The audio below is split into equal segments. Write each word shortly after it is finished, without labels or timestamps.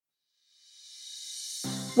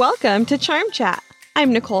Welcome to Charm Chat.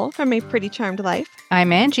 I'm Nicole from A Pretty Charmed Life.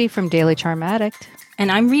 I'm Angie from Daily Charm Addict.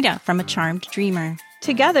 And I'm Rita from A Charmed Dreamer.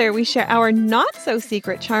 Together, we share our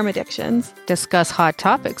not-so-secret charm addictions, Discuss hot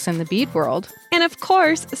topics in the bead world. and of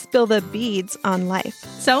course, spill the beads on life.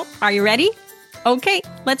 So, are you ready? Okay,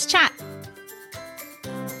 let's chat.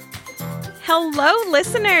 Hello,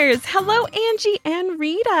 listeners. Hello, Angie and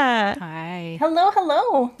Rita. Hi.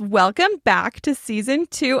 Hello. Welcome back to Season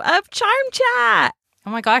 2 of Charm Chat. Oh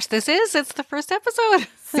my gosh, it's the first episode.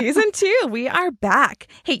 Season 2, we are back.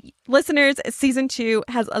 Hey, listeners, Season 2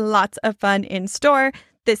 has lots of fun in store.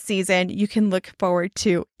 This season, you can look forward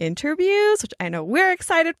to interviews, which I know we're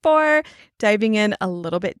excited for, diving in a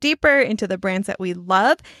little bit deeper into the brands that we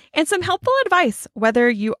love, and some helpful advice, whether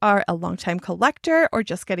you are a longtime collector or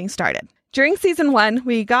just getting started. During Season 1,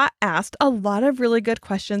 we got asked a lot of really good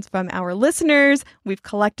questions from our listeners. We've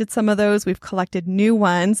collected some of those. We've collected new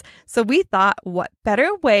ones. So we thought, what better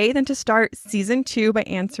way than to start Season 2 by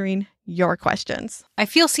answering your questions? I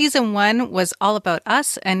feel Season 1 was all about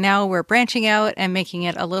us, and now we're branching out and making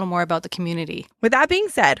it a little more about the community. With that being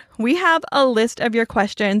said, we have a list of your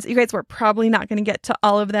questions. You guys, we're probably not going to get to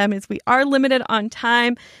all of them as we are limited on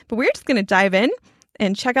time, but we're just going to dive in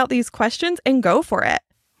and check out these questions and go for it.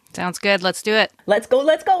 Sounds good. Let's do it. Let's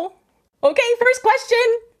go. Okay, first question.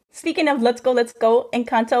 Speaking of let's go,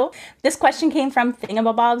 Encanto. This question came from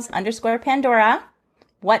Thingamabobs_Pandora.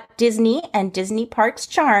 What Disney and Disney Parks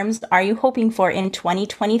charms are you hoping for in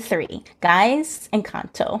 2023? Guys,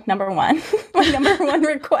 Encanto, number one. My number one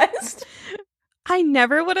request. I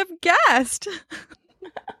never would have guessed.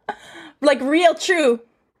 Like real, true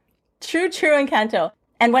Encanto.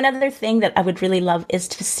 And one other thing that I would really love is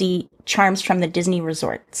to see charms from the Disney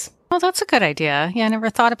resorts. Well, that's a good idea. Yeah, I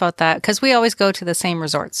never thought about that because we always go to the same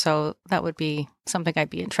resorts. So that would be something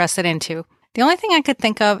I'd be interested in too. The only thing I could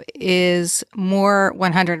think of is more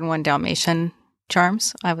 101 Dalmatian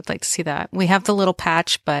charms. I would like to see that. We have the little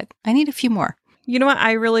patch, but I need a few more. You know what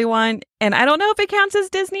I really want? And I don't know if it counts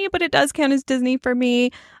as Disney, but it does count as Disney for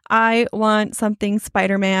me. I want something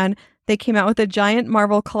Spider-Man. They came out with a giant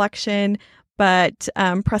Marvel collection, but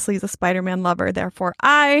Presley's a Spider-Man lover. Therefore,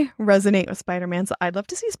 I resonate with Spider-Man. So I'd love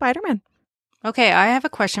to see Spider-Man. Okay, I have a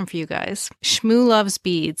question for you guys. Shmoo Loves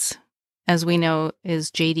Beads, as we know,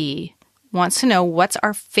 is JD, wants to know what's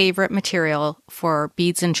our favorite material for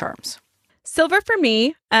beads and charms. Silver for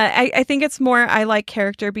me. I think it's more, I like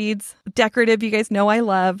character beads. Decorative, you guys know I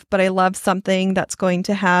love, but I love something that's going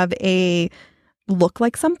to have a look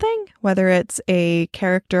like something, whether it's a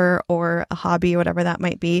character or a hobby, whatever that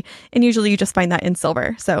might be. And usually you just find that in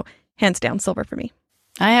silver. So hands down, silver for me.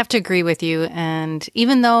 I have to agree with you. And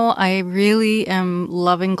even though I really am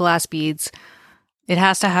loving glass beads, it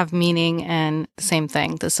has to have meaning, and the same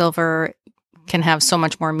thing. The silver can have so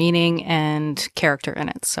much more meaning and character in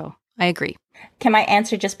it. So I agree. Can my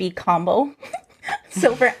answer just be combo?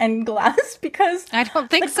 Silver and glass? Because I don't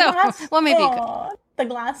think so. Well, maybe you could. The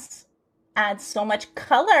glass adds so much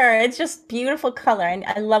color. It's just beautiful color. And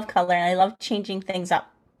I love color, and I love changing things up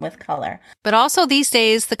with color. But also these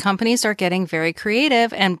days, the companies are getting very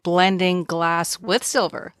creative and blending glass with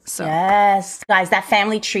silver. So yes, guys, that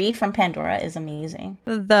family tree from Pandora is amazing.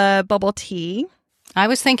 The bubble tea. I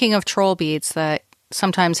was thinking of troll beads that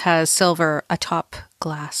sometimes has silver atop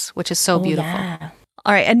glass, which is so beautiful. Yeah.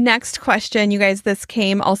 All right. And next question, you guys, this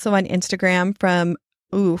came also on Instagram from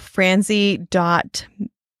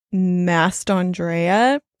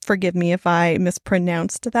Franzi.Mastandrea. Forgive me if I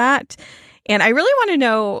mispronounced that. And I really want to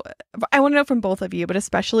know from both of you, but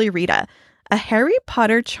especially Rita, a Harry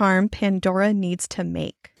Potter charm Pandora needs to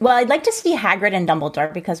make. Well, I'd like to see Hagrid and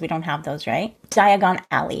Dumbledore because we don't have those, right? Diagon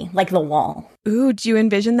Alley, like the wall. Ooh, do you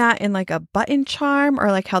envision that in like a button charm,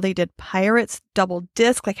 or like how they did Pirates double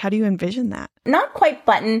disc? Like, how do you envision that? Not quite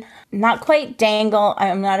button, not quite dangle.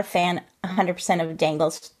 I'm not a fan 100% of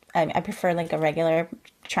dangles. I prefer like a regular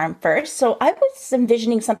charm first. So I was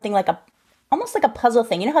envisioning something like almost like a puzzle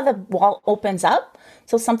thing. You know how the wall opens up?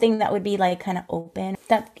 So something that would be like kind of open,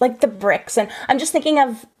 that like the bricks. And I'm just thinking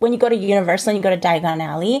of when you go to Universal and you go to Diagon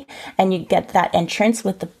Alley and you get that entrance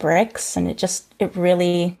with the bricks, and it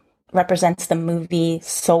really represents the movie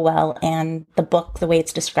so well, and the book, the way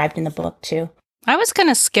it's described in the book too. I was going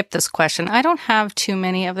to skip this question. I don't have too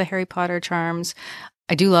many of the Harry Potter charms.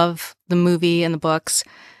 I do love the movie and the books.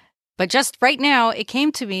 But just right now, it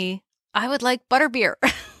came to me, I would like butterbeer.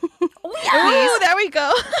 Oh, there we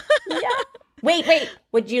go. Yeah. Wait.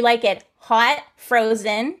 Would you like it hot,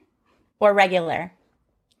 frozen, or regular?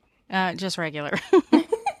 Just regular.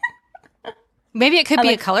 Maybe it could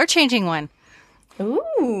be a color-changing one.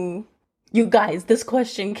 Ooh. You guys, this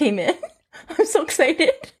question came in. I'm so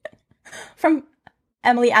excited. From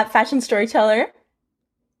Emily at Fashion Storyteller.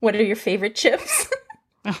 What are your favorite chips?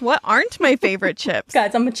 What aren't my favorite chips?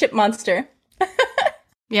 Guys, I'm a chip monster.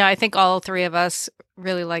 Yeah, I think all three of us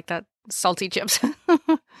really like that salty chips.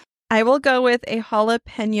 I will go with a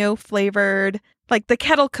jalapeno flavored, like the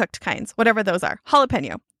kettle cooked kinds, whatever those are.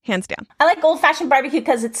 Jalapeno, hands down. I like old-fashioned barbecue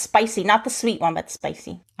because it's spicy. Not the sweet one, but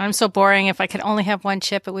spicy. I'm so boring. If I could only have one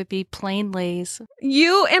chip, it would be plain Lay's.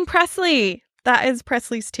 You and Presley. That is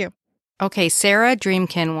Presley's too. Okay, Sarah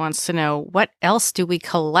Dreamkin wants to know, what else do we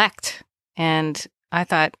collect? And I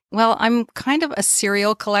thought, well, I'm kind of a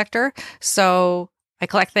serial collector, so I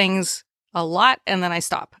collect things a lot and then I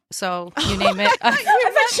stop. So you name it. I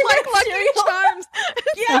thought you were collecting charms.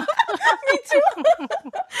 Yeah, me too. I'm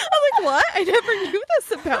like, what? I never knew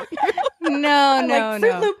this about you. No.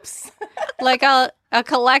 Fruit Loops. Like I'll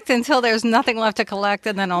collect until there's nothing left to collect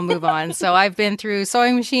and then I'll move on. So I've been through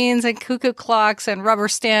sewing machines and cuckoo clocks and rubber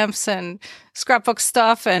stamps and scrapbook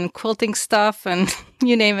stuff and quilting stuff and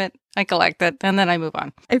you name it. I collect it and then I move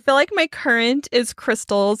on. I feel like my current is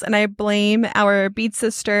crystals, and I blame our bead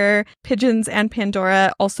sister, Pigeons and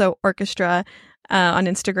Pandora, also Orchestra, on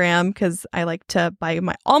Instagram, because I like to buy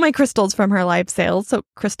all my crystals from her live sales. So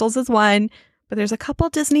crystals is one, but there's a couple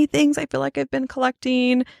Disney things I feel like I've been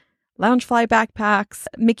collecting. Loungefly backpacks,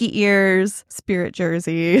 Mickey ears, spirit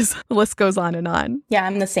jerseys. The list goes on and on. Yeah,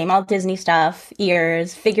 I'm the same. All Disney stuff,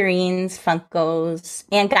 ears, figurines, Funkos.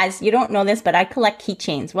 And guys, you don't know this, but I collect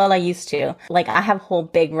keychains. Well, I used to. Like, I have a whole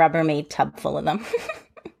big Rubbermaid tub full of them.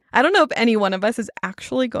 I don't know if any one of us is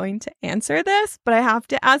actually going to answer this, but I have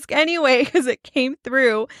to ask anyway because it came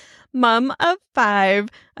through. Mom of 5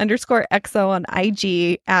 _XO on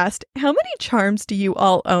IG asked, how many charms do you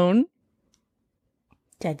all own?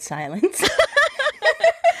 Dead silence.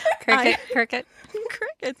 Cricket. Crickets.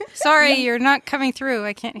 Sorry, you're not coming through.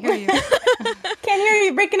 I can't hear you. Can't hear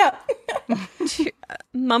you breaking up.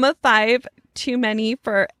 Mom of 5, too many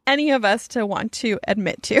for any of us to want to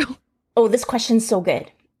admit to. Oh, this question's so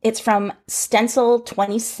good. It's from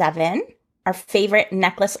Stencil27. Our favorite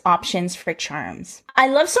necklace options for charms. I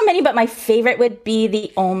love so many, but my favorite would be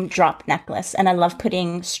the Ohm drop necklace. And I love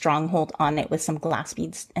putting Stronghold on it with some glass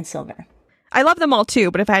beads and silver. I love them all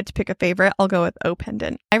too, but if I had to pick a favorite, I'll go with O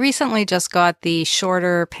pendant. I recently just got the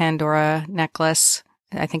shorter Pandora necklace.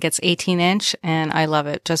 I think it's 18-inch, and I love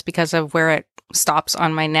it just because of where it stops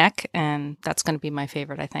on my neck. And that's going to be my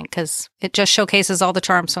favorite, I think, because it just showcases all the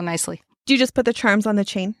charms so nicely. Do you just put the charms on the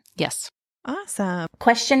chain? Yes. Awesome.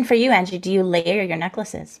 Question for you, Angie. Do you layer your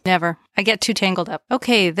necklaces? Never. I get too tangled up.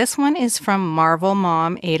 Okay, this one is from Marvel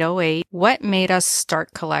Mom 808. What made us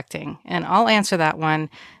start collecting? And I'll answer that one.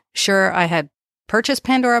 Sure, I had purchased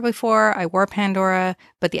Pandora before. I wore Pandora,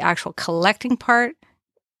 but the actual collecting part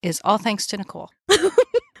is all thanks to Nicole.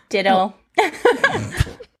 Ditto.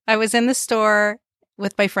 I was in the store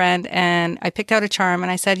with my friend and I picked out a charm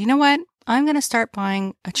and I said, you know what? I'm going to start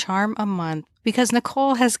buying a charm a month because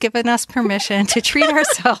Nicole has given us permission to treat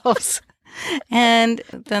ourselves. And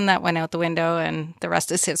then that went out the window and the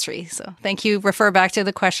rest is history. So thank you. Refer back to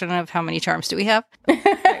the question of how many charms do we have?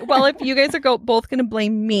 Well, if you guys are both going to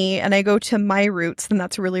blame me and I go to my roots, then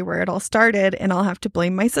that's really where it all started. And I'll have to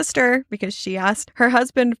blame my sister because she asked her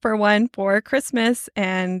husband for one for Christmas.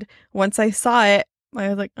 And once I saw it, I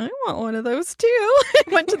was like, I want one of those too. I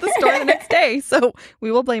went to the store the next day. So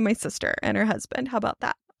we will blame my sister and her husband. How about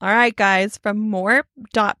that? All right, guys, from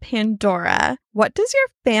more.pandora, what does your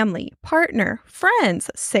family, partner, friends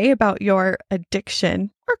say about your addiction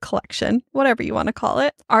or collection, whatever you want to call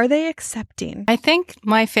it? Are they accepting? I think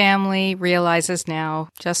my family realizes now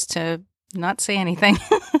just to not say anything.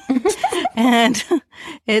 And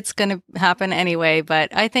it's going to happen anyway, but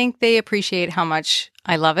I think they appreciate how much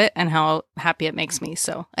I love it and how happy it makes me.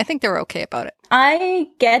 So I think they're okay about it. I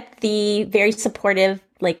get the very supportive,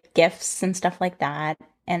 like, gifts and stuff like that.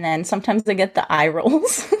 And then sometimes I get the eye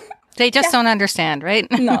rolls. They just don't understand, right?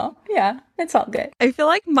 No, yeah, it's all good. I feel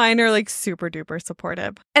like mine are like super duper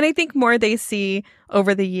supportive. And I think more they see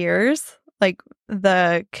over the years, like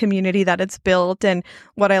the community that it's built and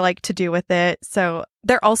what I like to do with it. So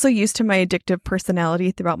they're also used to my addictive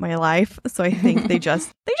personality throughout my life. So I think they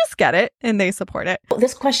just get it and they support it.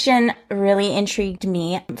 This question really intrigued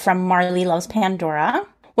me from Marley Loves Pandora.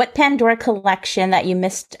 What Pandora collection that you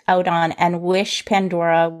missed out on and wish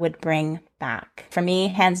Pandora would bring back? For me,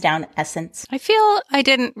 hands down, Essence. I feel I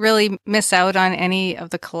didn't really miss out on any of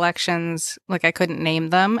the collections. Like, I couldn't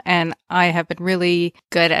name them. And I have been really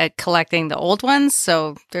good at collecting the old ones.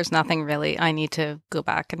 So there's nothing really I need to go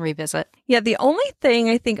back and revisit. Yeah, the only thing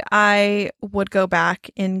I think I would go back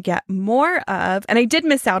and get more of, and I did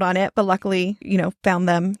miss out on it, but luckily, found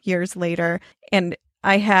them years later. And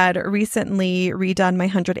I had recently redone my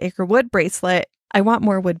 100-acre wood bracelet. I want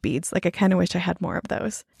more wood beads. Like, I kind of wish I had more of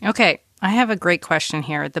those. Okay, I have a great question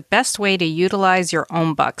here. The best way to utilize your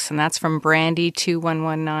own bucks, and that's from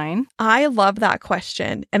Brandy2119. I love that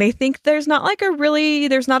question. And I think there's not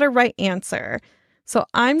a right answer. So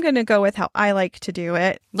I'm going to go with how I like to do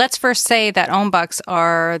it. Let's first say that Own Bucks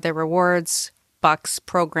are the rewards bucks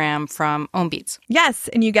program from Own Beads. Yes,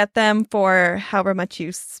 and you get them for however much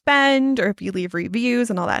you spend or if you leave reviews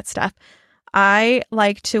and all that stuff. I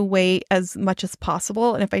like to wait as much as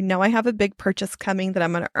possible. And if I know I have a big purchase coming that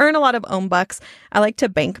I'm going to earn a lot of Own Bucks, I like to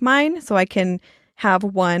bank mine so I can have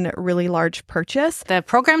one really large purchase. The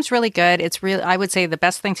program's really good. It's really, I would say the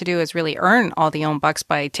best thing to do is really earn all the Own Bucks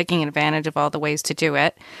by taking advantage of all the ways to do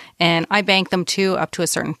it. And I bank them too up to a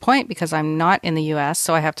certain point because I'm not in the US.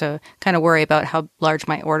 So I have to kind of worry about how large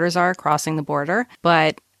my orders are crossing the border.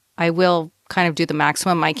 But I will kind of do the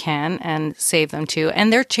maximum I can and save them too.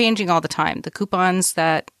 And they're changing all the time. The coupons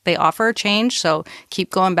that they offer change. So keep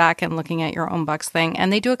going back and looking at your Own Bucks thing.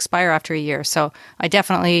 And they do expire after a year. So I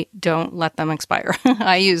definitely don't let them expire.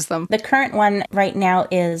 I use them. The current one right now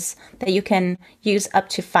is that you can use up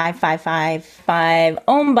to 5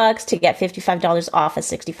 Own Bucks to get $55 off a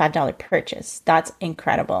 $65 purchase. That's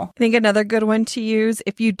incredible. I think another good one to use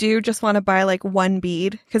if you do just want to buy like one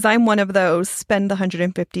bead, because I'm one of those, spend the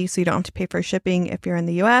 $150 so you don't have to pay for shipping if you're in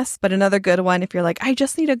the US. But another good one if you're like, I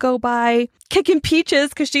just need to go buy Kickin' Peaches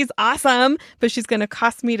because she's awesome, but she's going to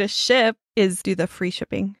cost me to ship, is do the free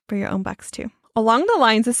shipping for your Own Bucks too. Along the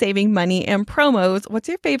lines of saving money and promos, what's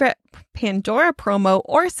your favorite Pandora promo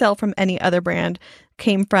or sale from any other brand?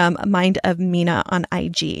 Came from Mind of Mina on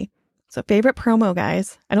IG. So favorite promo,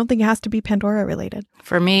 guys. I don't think it has to be Pandora related.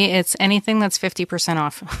 For me, it's anything that's 50%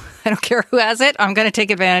 off. I don't care who has it. I'm going to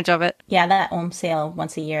take advantage of it. Yeah, that Own sale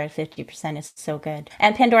once a year at 50% is so good.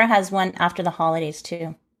 And Pandora has one after the holidays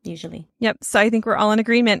too. Usually. Yep. So I think we're all in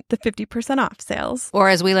agreement. The 50% off sales. Or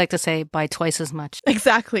as we like to say, buy twice as much.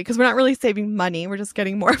 Exactly. Because we're not really saving money. We're just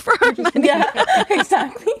getting more for our money. Yeah,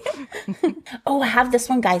 exactly. Oh, I have this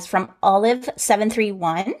one, guys, from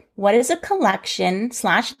Olive731. What is a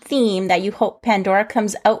collection/theme that you hope Pandora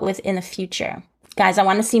comes out with in the future? Guys, I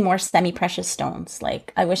want to see more semi-precious stones.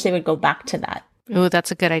 Like, I wish they would go back to that. Ooh, that's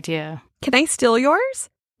a good idea. Can I steal yours?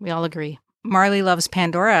 We all agree. Marley Loves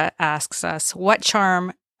Pandora asks us, what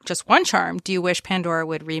charm, just one charm, do you wish Pandora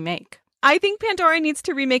would remake? I think Pandora needs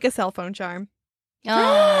to remake a cell phone charm.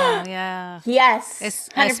 Oh, yeah. Yes.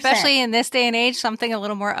 100%. Especially in this day and age, something a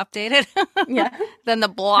little more updated Yeah. than the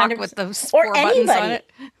block 100%. with those four Or buttons on anybody.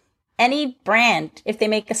 it. Any brand, if they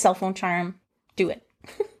make a cell phone charm, do it.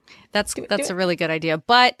 That's a really good idea.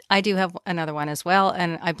 But I do have another one as well,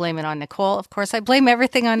 and I blame it on Nicole. Of course, I blame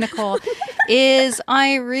everything on Nicole. Is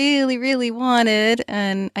I really, really wanted,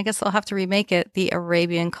 and I guess I'll have to remake it, the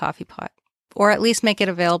Arabian coffee pot. Or at least make it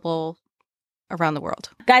available around the world.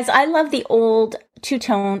 Guys, I love the old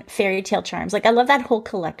two-tone fairy tale charms. Like, I love that whole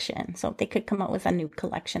collection. So if they could come up with a new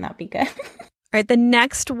collection, that'd be good. All right, the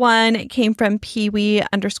next one came from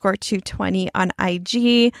Peewee_220 on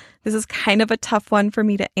IG. This is kind of a tough one for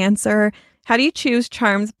me to answer. How do you choose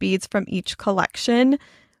charms, beads from each collection?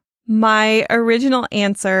 My original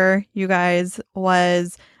answer, you guys,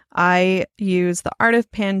 was I use the Art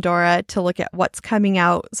of Pandora to look at what's coming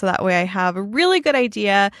out. So that way I have a really good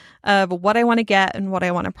idea of what I want to get and what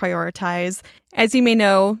I want to prioritize. As you may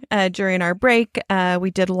know, during our break,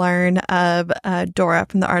 we did learn of Dora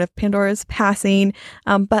from the Art of Pandora's passing.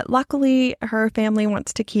 But luckily, her family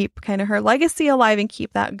wants to keep kind of her legacy alive and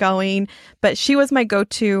keep that going. But she was my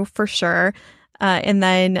go-to for sure. And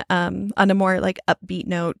then on a more like upbeat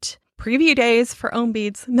note, preview days for Own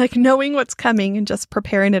Beads, like knowing what's coming and just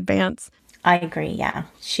prepare in advance. I agree. Yeah.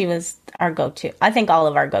 She was our go-to. I think all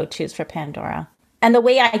of our go-tos for Pandora. And the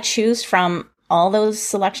way I choose from all those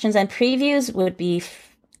selections and previews would be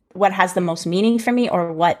what has the most meaning for me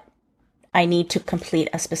or what I need to complete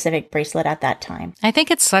a specific bracelet at that time. I think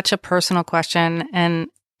it's such a personal question. And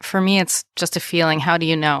for me, it's just a feeling. How do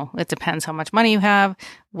you know? It depends how much money you have,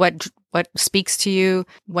 what speaks to you,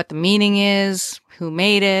 what the meaning is, who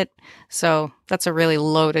made it. So that's a really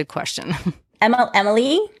loaded question.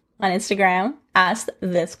 Emily on Instagram asked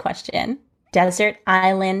this question. Desert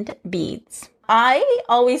Island beads. I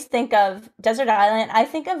always think of Desert Island. I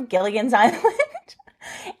think of Gilligan's Island.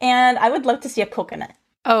 And I would love to see a coconut.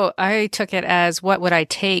 Oh, I took it as what would I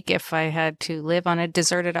take if I had to live on a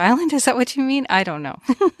deserted island? Is that what you mean? I don't know.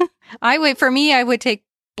 I would take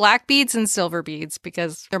black beads and silver beads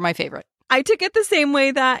because they're my favorite. I took it the same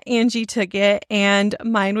way that Angie took it, and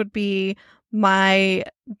mine would be my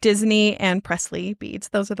Disney and Presley beads.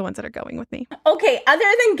 Those are the ones that are going with me. Okay, other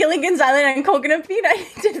than Gilligan's Island and coconut bead, I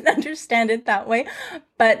didn't understand it that way.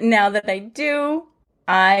 But now that I do,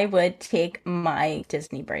 I would take my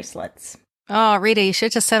Disney bracelets. Oh, Rita, you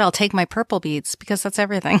should just said I'll take my purple beads because that's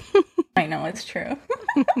everything. I know, it's true.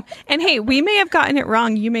 And hey, we may have gotten it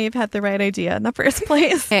wrong. You may have had the right idea in the first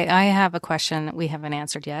place. Okay, I have a question that we haven't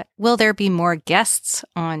answered yet. Will there be more guests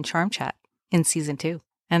on Charm Chat in season 2?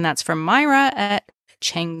 And that's from Myra at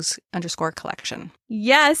Cheng's_collection.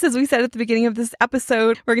 Yes, as we said at the beginning of this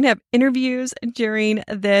episode, we're going to have interviews during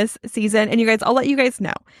this season. And you guys, I'll let you guys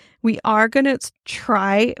know. We are going to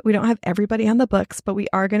try, we don't have everybody on the books, but we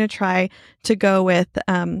are going to try to go with,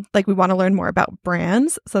 we want to learn more about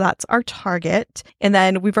brands. So that's our target. And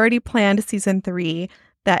then we've already planned season 3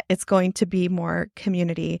 that it's going to be more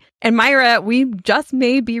community. And Myra, we just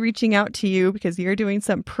may be reaching out to you because you're doing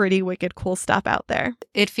some pretty wicked cool stuff out there.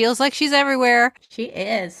 It feels like she's everywhere. She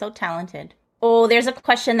is so talented. Oh, there's a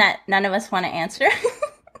question that none of us want to answer.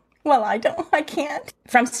 Well, I can't.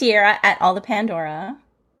 From Sierra at All the Pandora.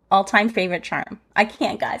 All-time favorite charm. I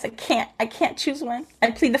can't, guys. I can't choose one.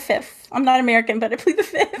 I plead the 5th. I'm not American, but I plead the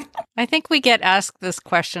 5th. I think we get asked this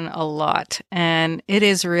question a lot, and it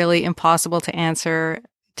is really impossible to answer.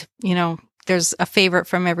 There's a favorite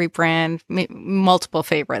from every brand, multiple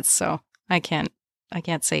favorites, so I can't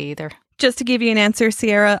say either. Just to give you an answer,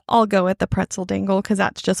 Sierra, I'll go with the pretzel dangle because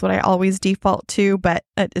that's just what I always default to, but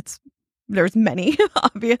there's many,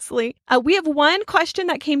 obviously. We have one question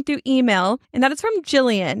that came through email, and that is from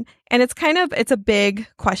Jillian. And it's a big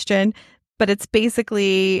question, but it's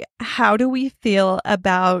basically, how do we feel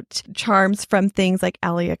about charms from things like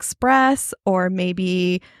AliExpress or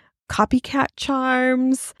maybe copycat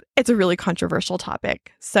charms? It's a really controversial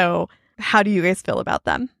topic. So how do you guys feel about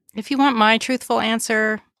them? If you want my truthful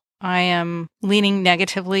answer, I am leaning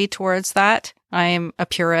negatively towards that. I am a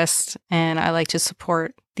purist and I like to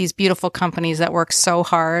support these beautiful companies that work so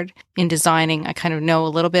hard in designing. I kind of know a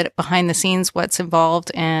little bit behind the scenes what's involved,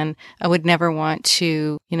 and I would never want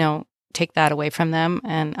to, take that away from them.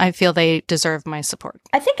 And I feel they deserve my support.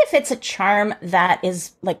 I think if it's a charm that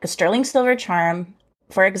is like a sterling silver charm,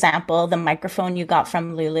 for example, the microphone you got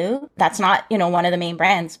from Lulu, that's not, one of the main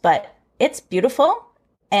brands, but it's beautiful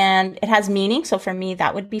and it has meaning. So for me,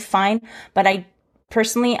 that would be fine. But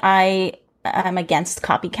I'm against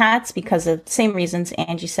copycats because of the same reasons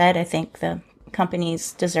Angie said. I think the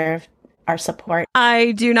companies deserve our support.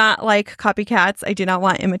 I do not like copycats. I do not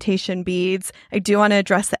want imitation beads. I do want to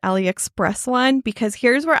address the AliExpress one because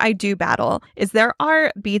here's where I do battle is there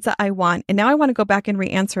are beads that I want. And now I want to go back and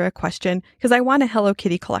re-answer a question because I want a Hello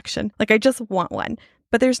Kitty collection. I just want one.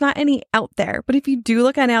 But there's not any out there. But if you do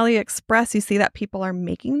look on AliExpress, you see that people are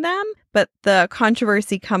making them. But the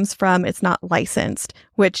controversy comes from it's not licensed,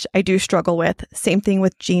 which I do struggle with. Same thing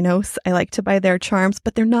with Genos. I like to buy their charms,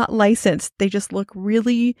 but they're not licensed. They just look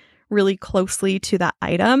really, really closely to that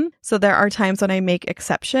item. So there are times when I make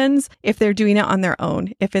exceptions if they're doing it on their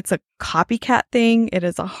own. If it's a copycat thing, it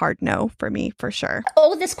is a hard no for me, for sure.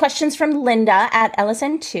 Oh, this question's from Linda at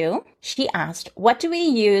LSN2. She asked, what do we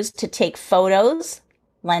use to take photos,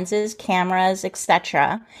 lenses, cameras,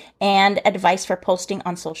 etc., and advice for posting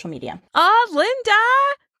on social media? Linda,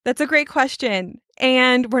 that's a great question.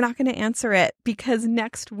 And we're not going to answer it because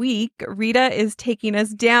next week, Rita is taking us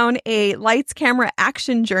down a lights, camera,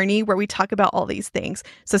 action journey where we talk about all these things.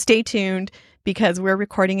 So stay tuned because we're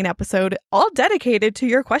recording an episode all dedicated to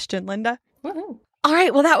your question, Linda. Woohoo. All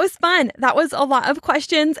right. Well, that was fun. That was a lot of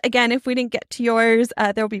questions. Again, if we didn't get to yours,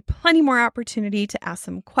 there will be plenty more opportunity to ask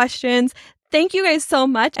some questions. Thank you guys so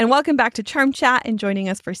much, and welcome back to Charm Chat and joining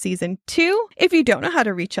us for season 2. If you don't know how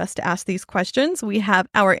to reach us to ask these questions, we have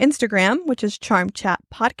our Instagram, which is Charm Chat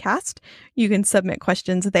Podcast. You can submit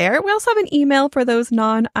questions there. We also have an email for those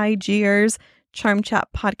non-IGers,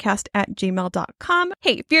 charmchatpodcast@gmail.com.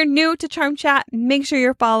 Hey, if you're new to Charm Chat, make sure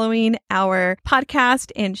you're following our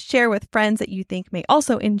podcast and share with friends that you think may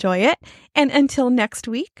also enjoy it. And until next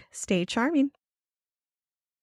week, stay charming.